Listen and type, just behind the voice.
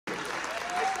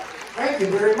Thank you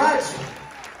very much.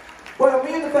 Well,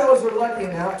 me and the fellows are lucky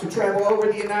enough to travel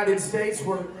over the United States.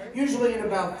 We're usually in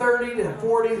about 30 to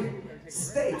 40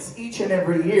 states each and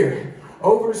every year.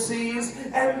 Overseas,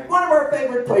 and one of our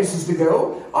favorite places to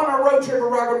go on our road trip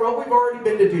of rock and roll, we've already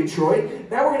been to Detroit.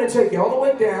 Now we're going to take you all the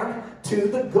way down to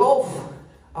the Gulf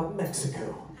of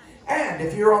Mexico. And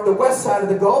if you're on the west side of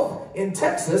the Gulf in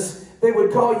Texas, they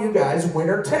would call you guys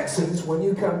Winter Texans when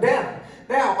you come down.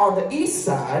 Now on the east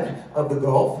side of the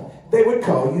Gulf, they would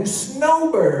call you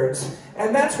Snowbirds.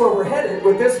 And that's where we're headed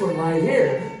with this one right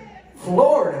here,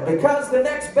 Florida, because the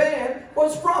next band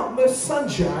was from the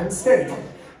Sunshine State.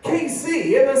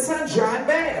 KC and the Sunshine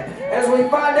Band, as we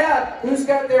find out who's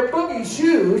got their boogie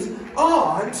shoes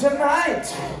on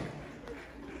tonight.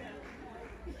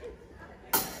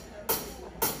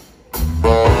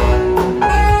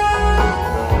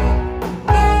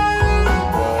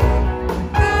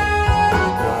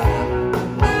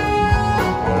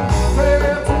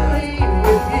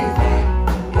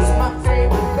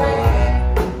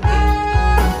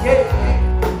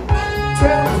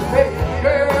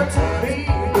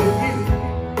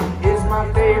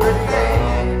 Favorite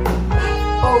thing,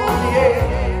 oh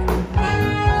yeah.